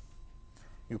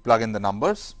 You plug in the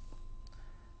numbers.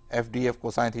 F df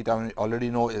cosine theta 1 we already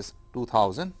know is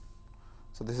 2000.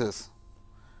 So, this is,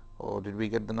 did we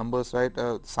get the numbers right,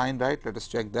 sign right? Let us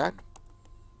check that.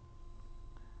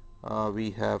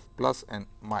 We have plus and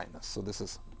minus. So, this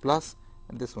is plus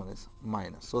and this one is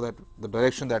minus. So, that the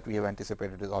direction that we have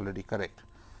anticipated is already correct.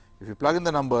 If you plug in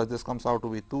the numbers, this comes out to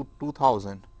be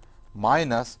 2000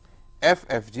 minus f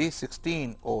Fg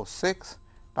 1606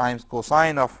 times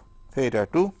cosine of theta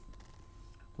 2,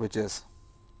 which is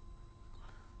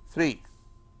 3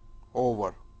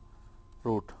 over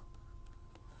root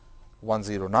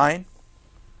 109,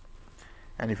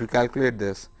 and if you calculate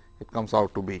this, it comes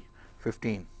out to be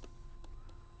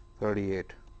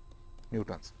 1538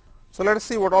 newtons. So, let us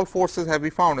see what all forces have we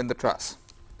found in the truss.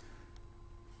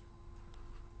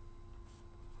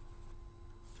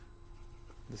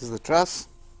 This is the truss.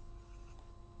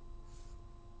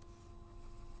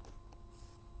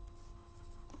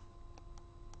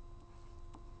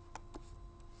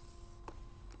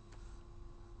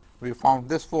 We found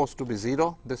this force to be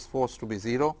 0, this force to be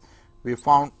 0. We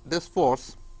found this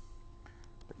force,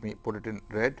 let me put it in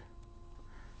red.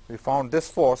 We found this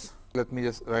force, let me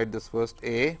just write this first,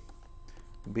 A,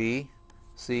 B,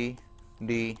 C,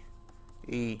 D,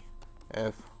 E,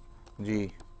 F,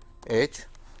 G, H.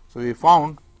 So, we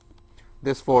found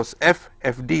this force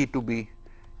FD to be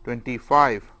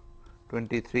 23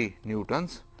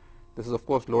 newtons. This is of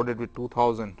course loaded with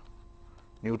 2000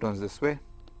 newtons this way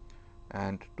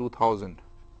and 2000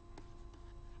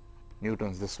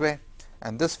 newtons this way,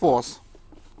 and this force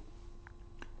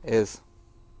is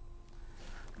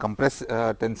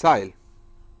tensile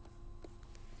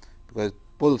because it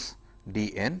pulls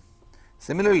Dn.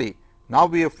 Similarly, now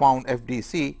we have found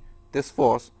FDC, this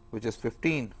force which is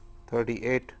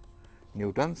 1538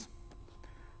 newtons.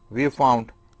 We have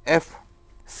found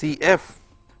FCF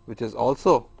which is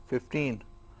also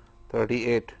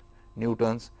 1538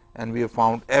 newtons, and we have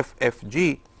found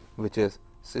FFG which is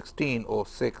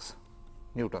 1606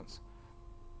 newtons,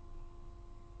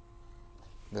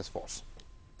 this force.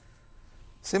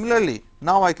 Similarly,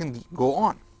 now I can go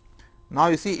on. Now,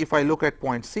 you see, if I look at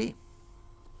point C,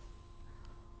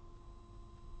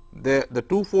 the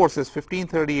two forces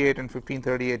 1538 and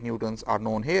 1538 newtons are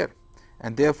known here,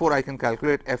 and therefore, I can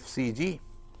calculate FCG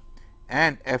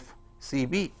and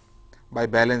FCB by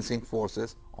balancing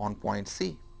forces on point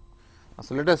C.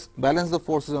 So, let us balance the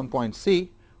forces on point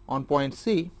C. On point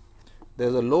C, there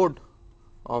is a load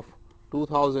of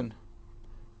 2000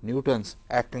 newtons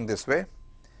acting this way.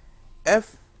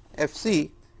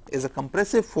 FC is a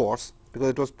compressive force because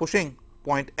it was pushing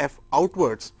point F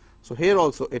outwards. So, here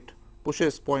also it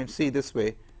pushes point C this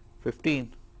way,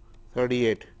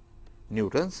 1538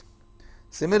 newtons.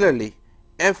 Similarly,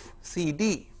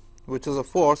 FCD, which is a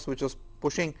force which was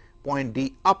pushing point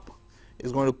D up,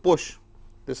 is going to push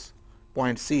this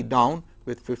point C down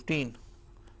with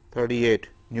 1538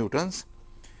 newtons.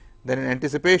 Then in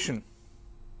anticipation,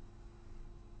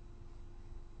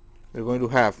 we are going to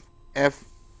have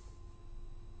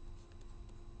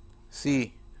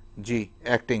FCG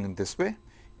acting in this way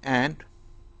and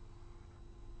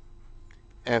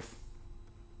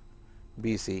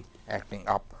FBC acting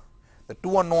up. The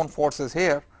two unknown forces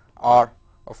here are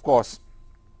of course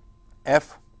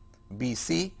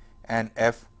FBC and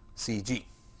FCG.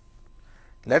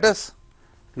 Let us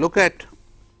look at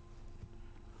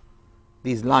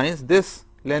these lines. This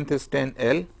length is 10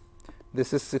 L,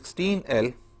 this is 16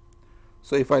 L.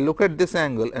 So, if I look at this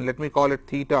angle and let me call it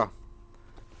theta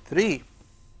 3,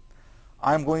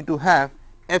 I am going to have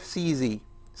FCG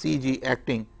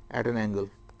acting at an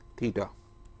angle theta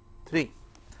 3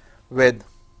 with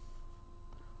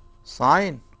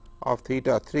sine of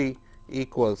theta 3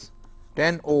 equals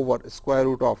 10 over square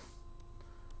root of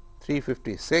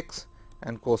 356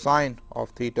 and cosine of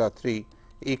theta 3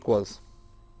 equals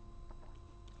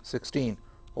 16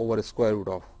 over square root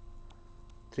of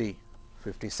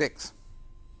 356.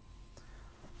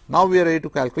 Now, we are ready to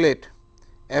calculate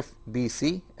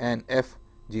FBC and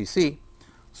FGC.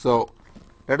 So,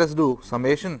 let us do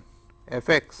summation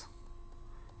Fx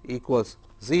equals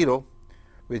 0,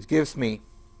 which gives me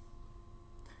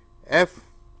FCG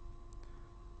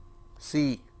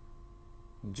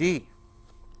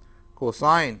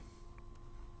cosine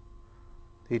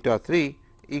theta 3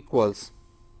 equals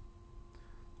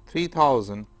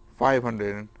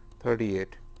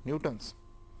 3538 newtons,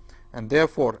 and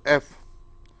therefore,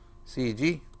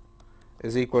 FCG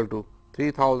is equal to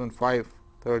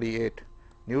 3538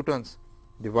 newtons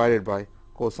divided by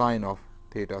cosine of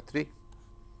theta 3.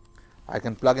 I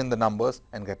can plug in the numbers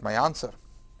and get my answer.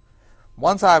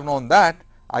 Once I have known that,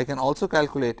 I can also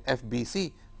calculate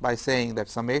FBC by saying that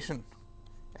summation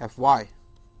Fy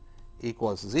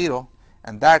equals 0,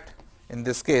 and that in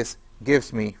this case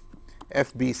gives me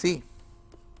FBC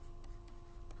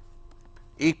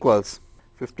equals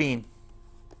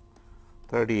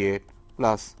 1538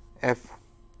 plus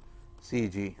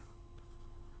FCG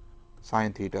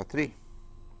sin theta 3,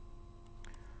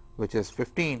 which is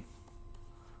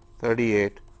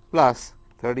 1538 plus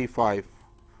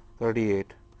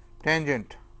 3538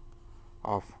 tangent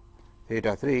of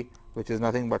theta 3, which is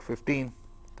nothing but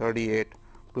 1538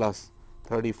 plus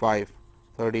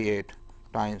 3538 1538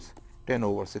 times 10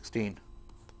 over 16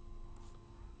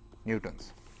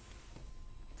 newtons,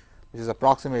 which is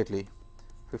approximately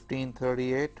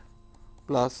 1538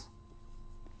 plus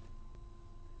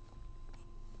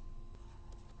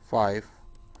 5,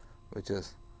 which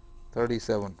is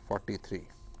 3743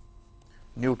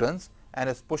 newtons, and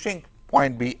is pushing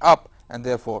point B up, and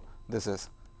therefore, this is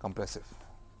compressive.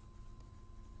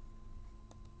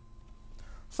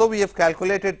 So, we have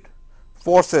calculated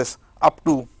forces up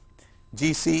to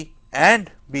GC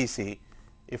and BC.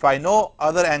 If I know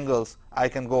other angles, I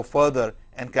can go further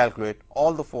and calculate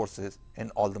all the forces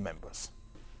in all the members.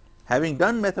 Having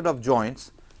done method of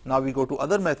joints, now we go to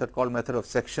other method called method of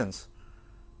sections,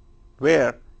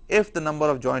 where if the number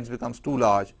of joints becomes too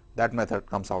large, that method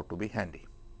comes out to be handy.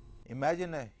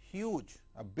 Imagine a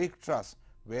big truss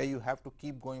where you have to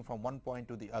keep going from one point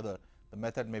to the other. The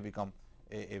method may become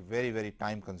a very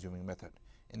time consuming method.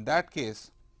 In that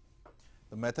case,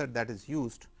 the method that is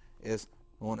used is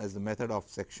known as the method of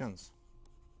sections.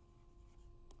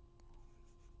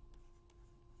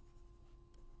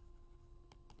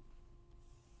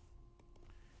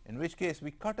 In which case,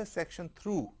 we cut a section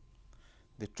through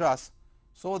the truss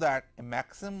so that a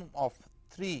maximum of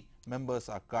 3 members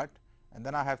are cut, and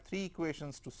then I have 3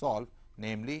 equations to solve,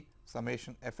 namely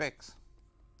summation f x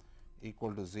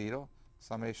equal to 0,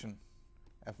 summation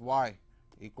f y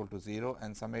equal to 0,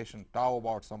 and summation tau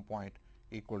about some point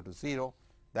equal to 0,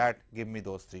 that give me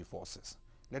those 3 forces.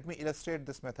 Let me illustrate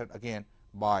this method again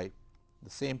by the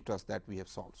same truss that we have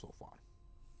solved so far.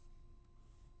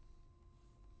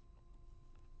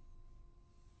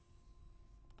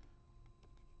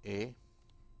 A,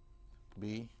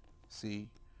 B, C,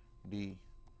 D,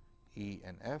 E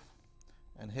and F,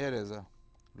 and here is a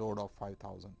load of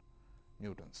 5000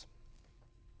 newtons.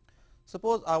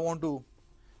 Suppose I want to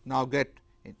now get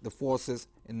the forces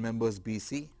in members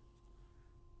BC,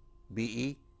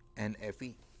 BE and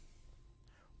FE.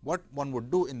 What one would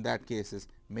do in that case is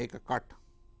make a cut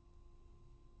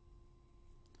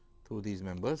through these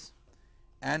members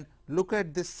and look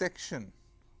at this section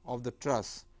of the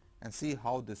truss and see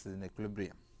how this is in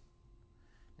equilibrium.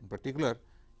 In particular,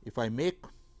 if I make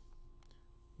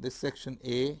this section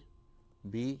A,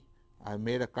 B, I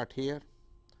made a cut here,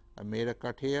 I made a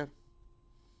cut here,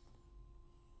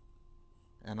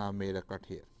 and I made a cut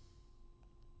here.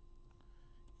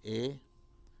 A,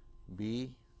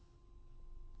 B,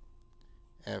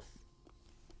 F.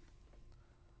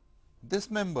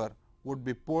 This member would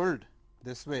be pulled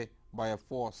this way by a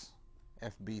force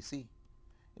FBC.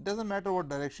 It does not matter what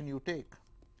direction you take.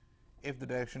 If the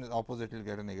direction is opposite, you will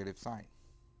get a negative sign.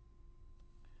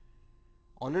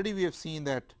 Already we have seen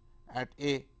that at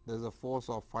A there is a force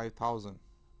of 5000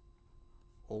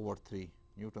 over 3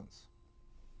 newtons.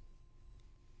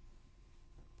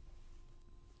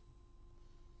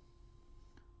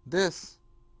 This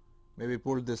may be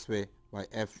pulled this way by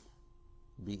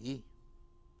FBE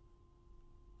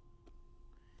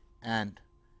and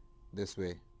this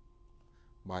way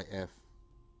by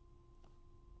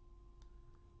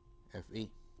FE.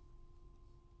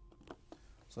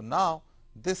 So, now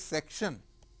this section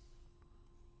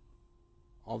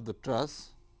of the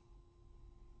truss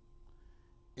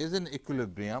is in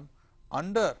equilibrium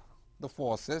under the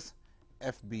forces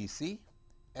FBC,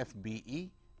 FBE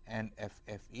and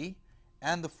FFE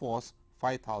and the force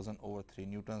 5000 over 3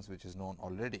 newtons, which is known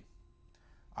already.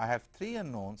 I have 3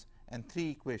 unknowns and 3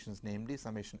 equations, namely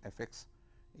summation Fx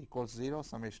equals 0,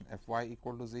 summation Fy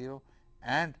equal to 0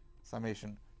 and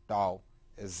summation tau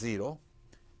is 0.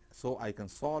 So, I can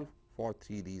solve for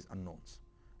 3 these unknowns.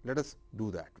 Let us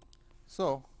do that.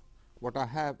 So, what I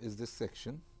have is this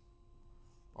section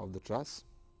of the truss.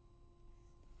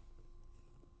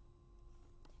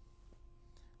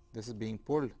 This is being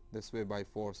pulled this way by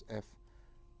force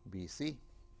FBC.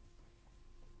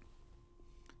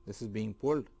 This is being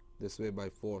pulled this way by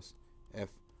force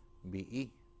FBE,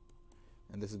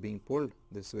 and this is being pulled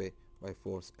this way by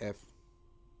force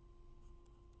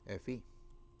FE,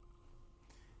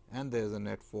 and there is a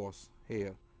net force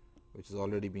here which has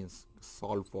already been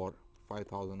solved for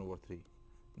 5000 over 3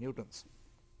 newtons.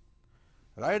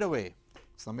 Right away,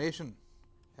 summation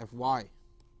Fy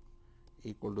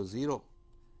equal to 0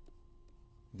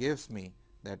 gives me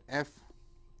that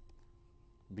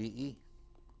FBE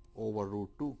over root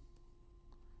 2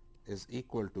 is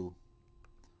equal to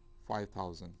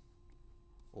 5000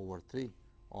 over 3,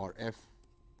 or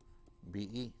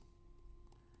FBE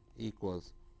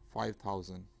equals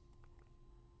 5000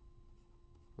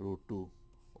 root 2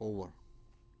 over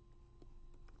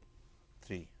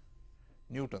 3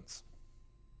 newtons.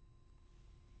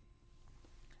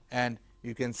 And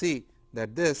you can see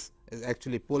that this is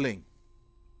actually pulling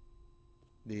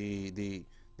the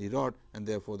rod, and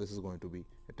therefore, this is going to be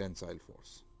a tensile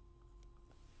force.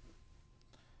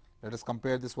 Let us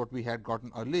compare this what we had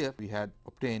gotten earlier. We had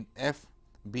obtained F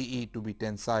BE to be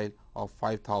tensile of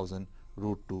 5000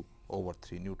 root 2 over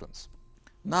 3 newtons.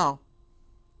 Now,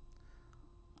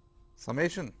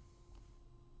 summation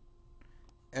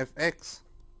F x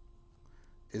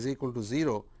is equal to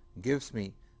 0 gives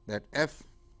me that F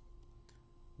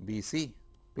B C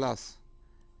plus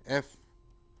F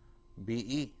B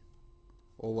E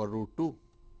over root 2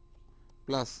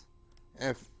 plus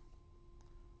F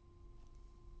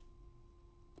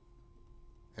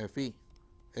F E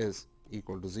is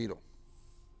equal to 0.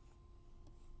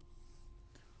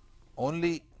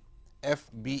 Only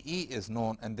F B E is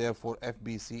known, and therefore, F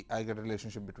B C, I get a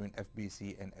relationship between F B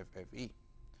C and F F E.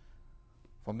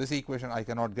 From this equation I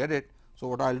cannot get it. So,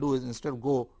 what I will do is instead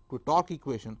go to torque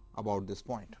equation about this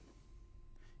point.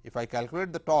 If I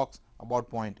calculate the torques about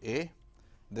point A,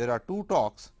 there are two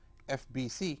torques F B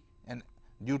C and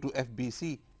due to F B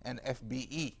C and F B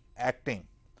E acting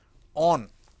on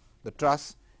the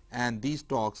truss, and these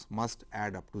torques must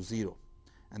add up to 0,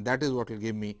 and that is what will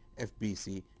give me F B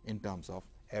C in terms of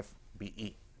F B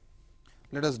E.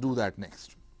 Let us do that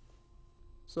next.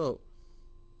 So,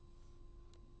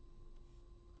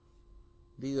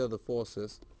 these are the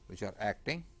forces which are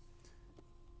acting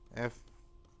F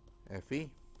F E,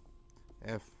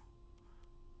 F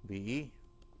B E,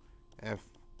 F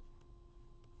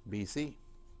B C,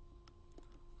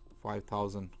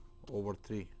 5000 over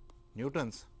 3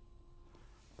 newtons.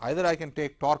 Either I can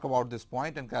take torque about this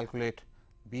point and calculate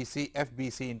B C F B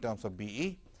C in terms of B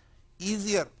E.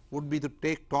 Easier would be to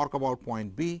take torque about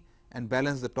point B and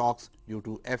balance the torques due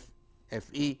to F F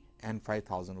E and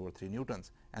 5000 over 3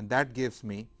 newtons, and that gives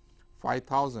me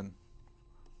 5000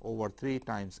 over 3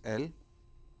 times L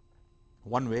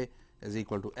one way is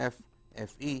equal to F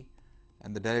F E,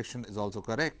 and the direction is also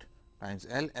correct, times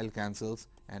L, L cancels,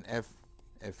 and F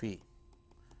F E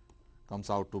comes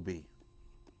out to be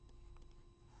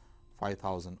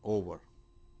 5000 over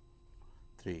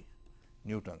 3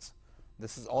 newtons.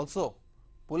 This is also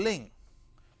pulling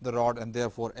the rod, and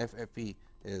therefore, F F E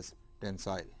is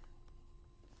tensile.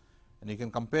 And you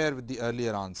can compare with the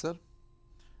earlier answer,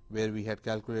 where we had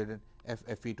calculated F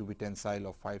F E to be tensile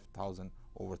of 5000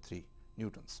 over 3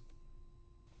 newtons.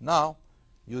 Now,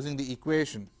 using the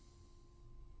equation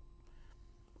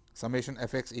summation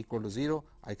F x equal to 0,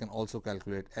 I can also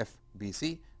calculate F B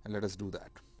C, and let us do that.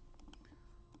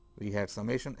 We had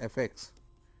summation F x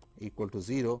equal to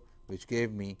 0, which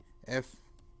gave me F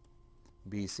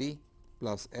B C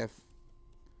plus F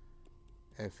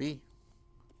F E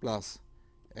plus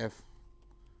F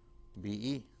B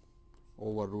E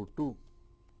over root 2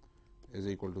 is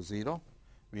equal to 0.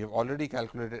 We have already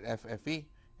calculated F F E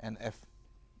and F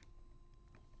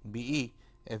B E.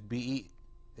 F B E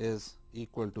is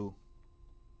equal to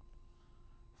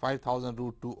 5000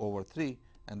 root 2 over 3,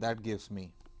 and that gives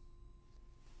me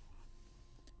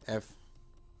F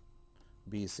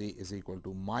B C is equal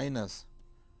to minus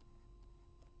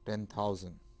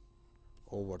 10,000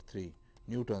 over 3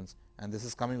 newtons, and this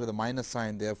is coming with a minus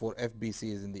sign. Therefore, F B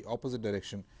C is in the opposite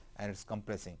direction and it is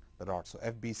compressing the rod. So,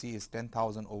 F B C is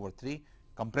 10,000 over 3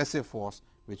 compressive force,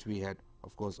 which we had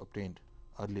of course obtained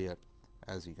earlier,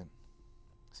 as you can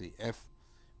see. F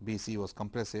B C was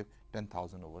compressive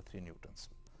 10,000 over 3 newtons.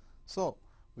 So,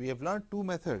 we have learned two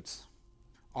methods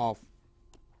of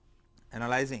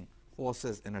analyzing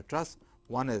forces in a truss.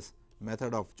 One is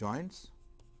method of joints,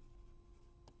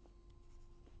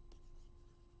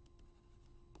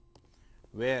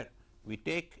 where we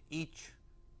take each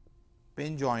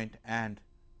pin joint and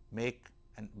make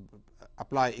and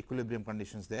apply equilibrium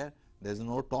conditions there. There is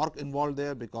no torque involved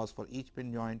there, because for each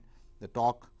pin joint the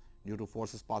torque due to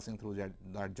forces passing through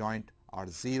that joint are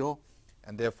 0,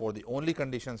 and therefore, the only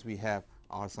conditions we have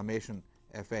are summation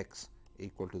F x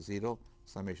equal to 0,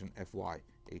 summation F y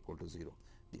equal to 0.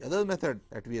 The other method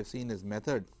that we have seen is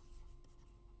method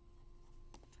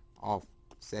of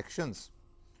sections,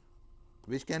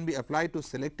 which can be applied to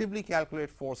selectively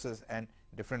calculate forces and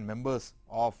different members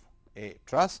of a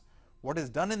truss. What is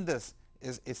done in this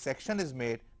is a section is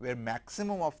made where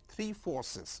maximum of 3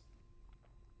 forces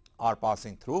are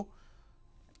passing through,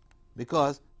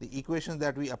 because the equations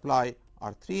that we apply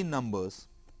are 3 numbers,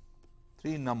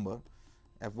 3 number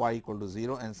F y equal to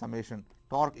 0 and summation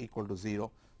torque equal to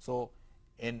 0. So,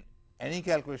 in any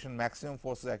calculation maximum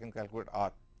forces I can calculate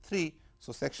are 3.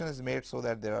 So, section is made so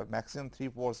that there are maximum 3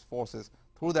 forces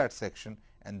through that section,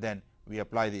 and then we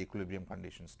apply the equilibrium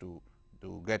conditions to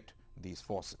get these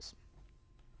forces.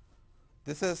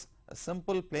 This is a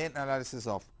simple plane analysis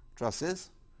of trusses.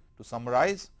 To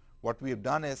summarize, what we have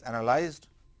done is analyzed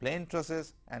plane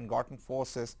trusses and gotten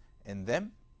forces in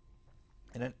them.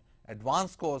 In an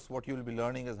advanced course, what you will be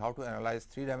learning is how to analyze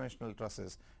three-dimensional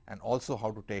trusses and also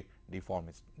how to take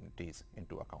deformities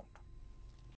into account.